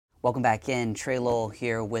Welcome back in. Trey Lowell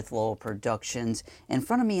here with Lowell Productions. In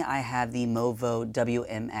front of me I have the Movo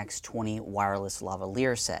WMX-20 Wireless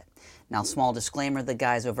Lavalier set. Now, small disclaimer, the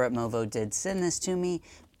guys over at Movo did send this to me,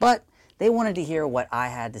 but they wanted to hear what I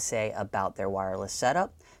had to say about their wireless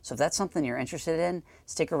setup. So if that's something you're interested in,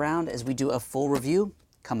 stick around as we do a full review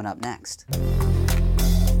coming up next.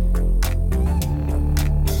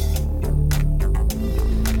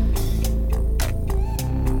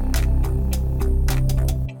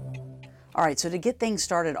 All right, so to get things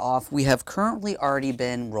started off, we have currently already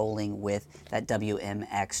been rolling with that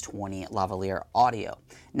WMX-20 lavalier audio.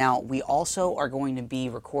 Now, we also are going to be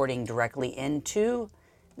recording directly into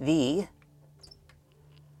the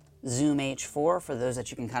Zoom H4. For those that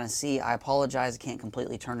you can kind of see, I apologize, I can't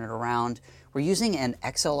completely turn it around. We're using an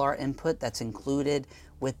XLR input that's included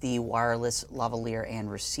with the wireless lavalier and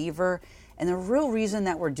receiver. And the real reason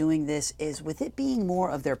that we're doing this is with it being more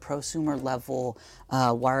of their prosumer level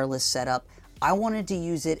wireless setup, I wanted to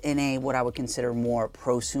use it in a what I would consider more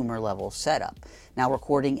prosumer level setup. Now,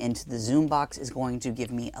 recording into the Zoom box is going to give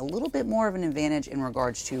me a little bit more of an advantage in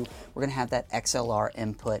regards to we're going to have that XLR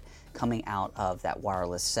input coming out of that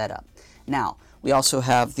wireless setup. Now, we also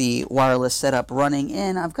have the wireless setup running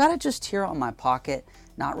in. I've got it just here on my pocket,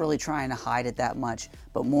 not really trying to hide it that much,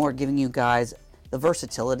 but more giving you guys the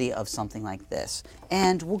versatility of something like this.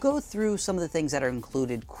 And we'll go through some of the things that are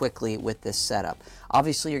included quickly with this setup.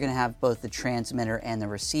 Obviously, you're gonna have both the transmitter and the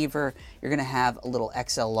receiver. You're gonna have a little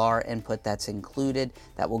XLR input that's included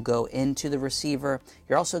that will go into the receiver.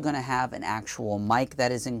 You're also gonna have an actual mic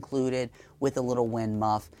that is included with a little wind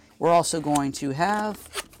muff. We're also going to have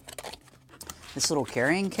this little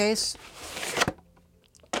carrying case,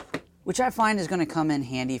 which I find is gonna come in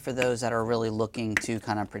handy for those that are really looking to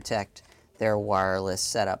kind of protect their wireless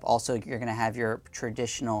setup. Also, you're going to have your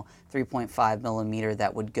traditional 3.5 millimeter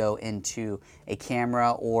that would go into a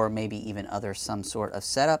camera or maybe even some sort of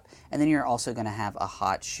setup. And then you're also going to have a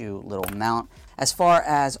hot shoe little mount. As far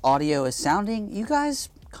as audio is sounding, you guys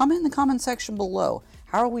comment in the comment section below.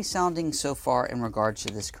 How are we sounding so far in regards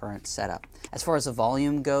to this current setup? As far as the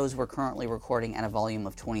volume goes, we're currently recording at a volume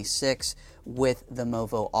of 26 with the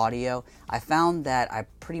Movo audio. I found that I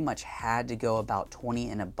pretty much had to go about 20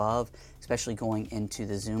 and above, especially going into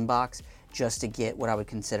the Zoom box, just to get what I would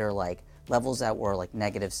consider like levels that were like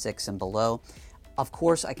 -6 and below. Of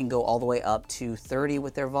course, I can go all the way up to 30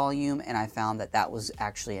 with their volume, and I found that that was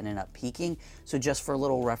actually ended up peaking. So just for a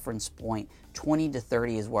little reference point, 20 to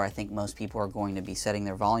 30 is where I think most people are going to be setting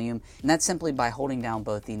their volume. And that's simply by holding down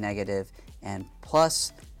both the negative and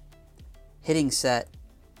plus, hitting set,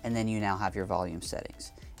 and then you now have your volume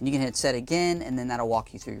settings. And you can hit set again, and then that'll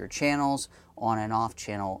walk you through your channels, on and off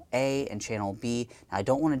channel A and channel B. Now, I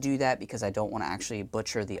don't want to do that because I don't want to actually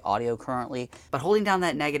butcher the audio currently, but holding down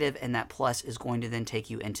that negative and that plus is going to then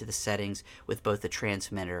take you into the settings with both the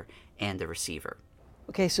transmitter and the receiver.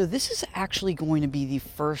 Okay, so this is actually going to be the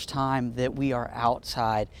first time that we are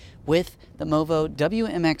outside with the Movo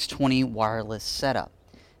WMX-20 wireless setup.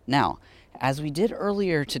 Now, as we did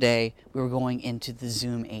earlier today, we were going into the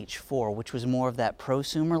Zoom H4, which was more of that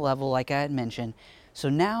prosumer level like I had mentioned. So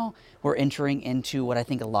now we're entering into what I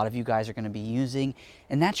think a lot of you guys are going to be using,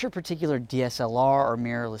 and that's your particular DSLR or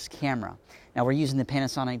mirrorless camera. Now we're using the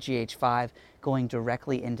Panasonic GH5, going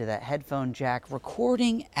directly into that headphone jack,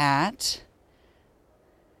 recording at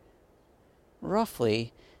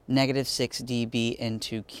roughly -6 dB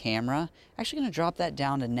into camera. Actually going to drop that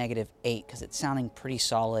down to -8 because it's sounding pretty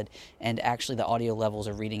solid, and actually the audio levels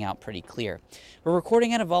are reading out pretty clear. We're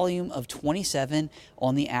recording at a volume of 27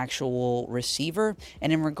 on the actual receiver,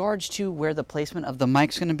 and in regards to where the placement of the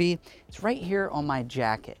mic's going to be, it's right here on my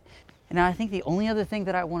jacket. And now I think the only other thing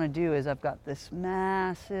that I want to do is I've got this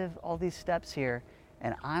massive, all these steps here,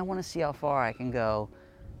 and I want to see how far I can go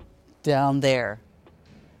down there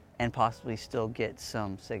and possibly still get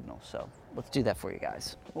some signal. So let's do that for you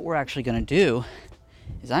guys. What we're actually going to do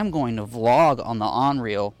is I'm going to vlog on the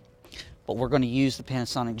on-reel, but we're going to use the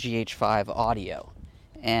Panasonic GH5 audio.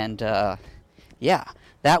 And yeah,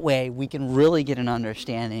 that way we can really get an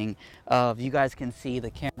understanding of, you guys can see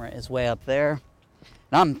the camera is way up there.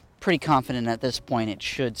 And I'm pretty confident at this point it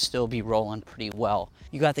should still be rolling pretty well.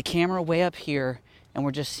 You got the camera way up here, and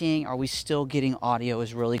we're just seeing, are we still getting audio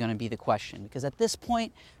is really going to be the question. Because at this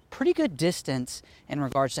point, pretty good distance in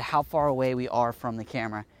regards to how far away we are from the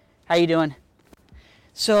camera. How you doing?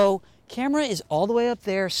 So camera is all the way up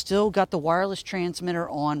there, still got the wireless transmitter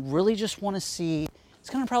on. Really just want to see, it's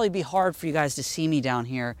going to probably be hard for you guys to see me down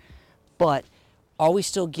here, but are we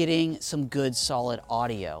still getting some good solid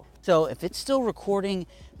audio? So if it's still recording,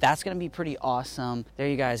 that's going to be pretty awesome. There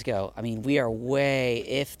you guys go. I mean, we are way,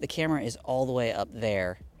 if the camera is all the way up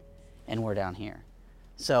there, and we're down here.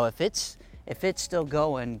 So if it's still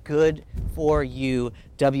going, good for you,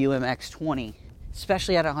 WMX-20,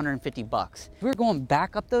 especially at 150 bucks. We're going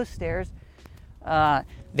back up those stairs.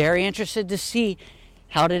 Very interested to see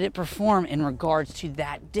how did it perform in regards to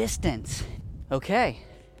that distance. Okay,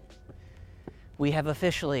 we have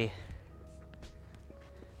officially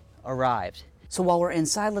arrived. So while we're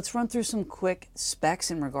inside, let's run through some quick specs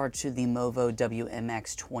in regard to the Movo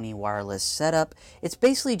WMX-20 wireless setup. It's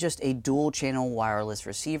basically just a dual channel wireless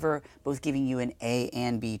receiver, both giving you an A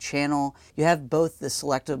and B channel. You have both the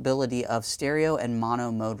selectability of stereo and mono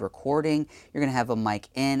mode recording. You're gonna have a mic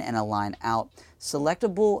in and a line out.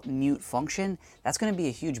 Selectable mute function, that's going to be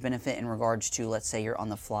a huge benefit in regards to, let's say you're on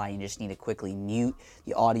the fly and you just need to quickly mute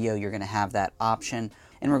the audio, you're going to have that option.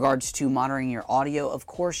 In regards to monitoring your audio, of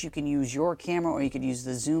course you can use your camera or you could use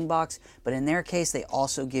the Zoom box, but in their case they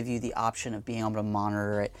also give you the option of being able to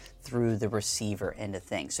monitor it through the receiver end of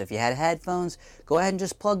things. So if you had headphones, go ahead and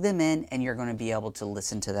just plug them in and you're going to be able to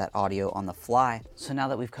listen to that audio on the fly. So now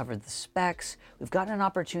that we've covered the specs, we've gotten an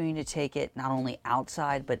opportunity to take it not only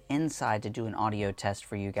outside but inside to do an audio test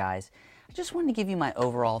for you guys. I just wanted to give you my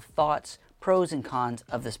overall thoughts, pros and cons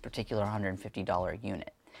of this particular $150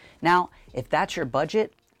 unit. Now, if that's your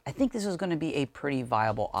budget, I think this is going to be a pretty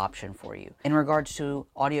viable option for you. In regards to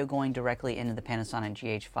audio going directly into the Panasonic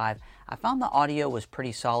GH5, I found the audio was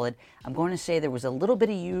pretty solid. I'm going to say there was a little bit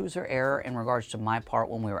of user error in regards to my part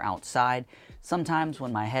when we were outside. Sometimes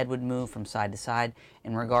when my head would move from side to side,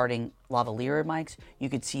 and regarding lavalier mics, you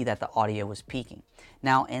could see that the audio was peaking.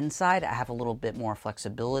 Now inside, I have a little bit more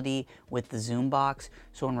flexibility with the Zoom box,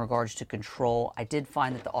 so in regards to control, I did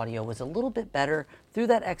find that the audio was a little bit better through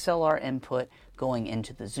that XLR input going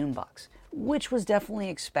into the Zoom box, which was definitely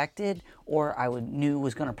expected, or I knew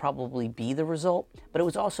was going to probably be the result, but it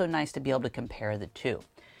was also nice to be able to compare the two.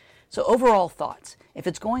 So overall thoughts, if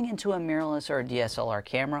it's going into a mirrorless or a DSLR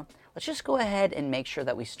camera, let's just go ahead and make sure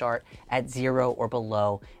that we start at 0 or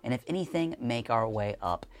below, and if anything, make our way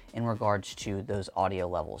up in regards to those audio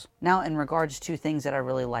levels. Now, in regards to things that I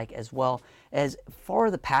really like as well, as for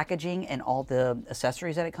the packaging and all the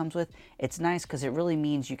accessories that it comes with, it's nice because it really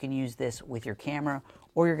means you can use this with your camera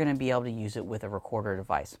or you're going to be able to use it with a recorder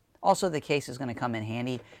device. Also, the case is going to come in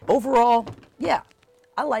handy. Overall, yeah,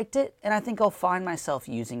 I liked it, and I think I'll find myself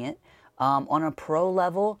using it. On a pro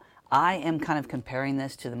level, I am kind of comparing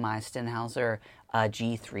this to my Sennheiser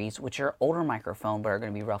G3s, which are older microphone, but are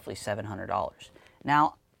going to be roughly $700.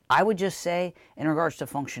 Now, I would just say, in regards to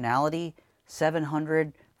functionality,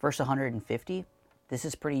 $700 versus $150, this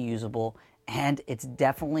is pretty usable, and it's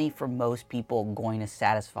definitely, for most people, going to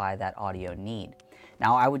satisfy that audio need.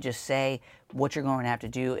 Now, I would just say, what you're going to have to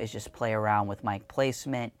do is just play around with mic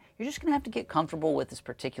placement. You're just going to have to get comfortable with this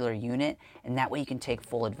particular unit, and that way you can take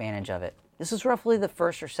full advantage of it. This is roughly the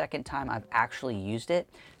first or second time I've actually used it,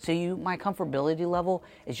 so my comfortability level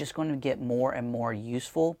is just going to get more and more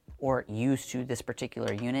useful or used to this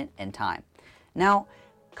particular unit in time. Now,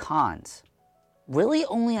 cons. Really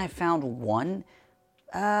only I found one.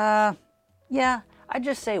 Yeah, I'd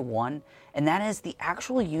just say one, and that is the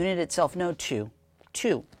actual unit itself. No, two.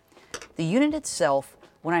 The unit itself,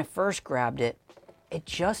 when I first grabbed it, it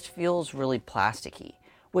just feels really plasticky.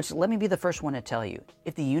 Which, let me be the first one to tell you,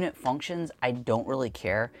 if the unit functions, I don't really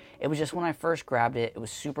care. It was just when I first grabbed it, it was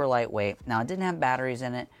super lightweight. Now, it didn't have batteries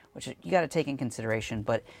in it, which you got to take in consideration,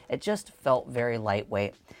 but it just felt very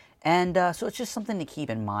lightweight. And so it's just something to keep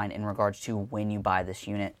in mind in regards to when you buy this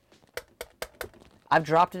unit. I've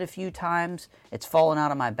dropped it a few times, it's fallen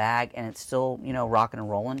out of my bag, and it's still, rocking and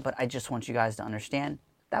rolling, but I just want you guys to understand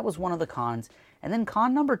that was one of the cons. And then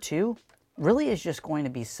con number 2 really is just going to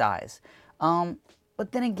be size.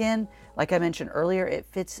 But then again, like I mentioned earlier, it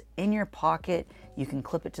fits in your pocket. You can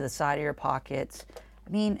clip it to the side of your pockets. I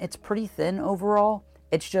mean, it's pretty thin overall.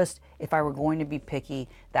 It's just, if I were going to be picky,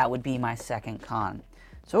 that would be my second con.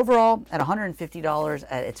 So overall, at $150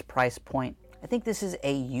 at its price point, I think this is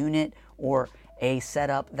a unit or a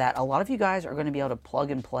setup that a lot of you guys are going to be able to plug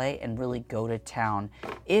and play and really go to town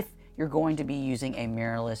if you're going to be using a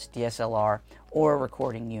mirrorless DSLR or a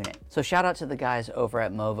recording unit. So shout out to the guys over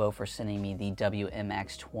at Movo for sending me the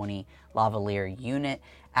WMX-20 lavalier unit.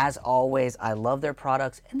 As always, I love their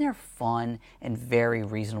products, and they're fun and very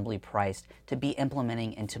reasonably priced to be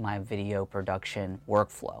implementing into my video production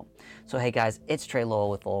workflow. So hey guys, it's Trey Lowell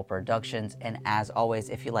with Lowell Productions, and as always,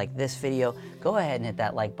 if you like this video, go ahead and hit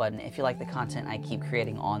that like button. If you like the content I keep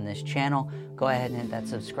creating on this channel, go ahead and hit that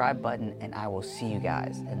subscribe button, and I will see you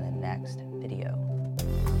guys in the next video.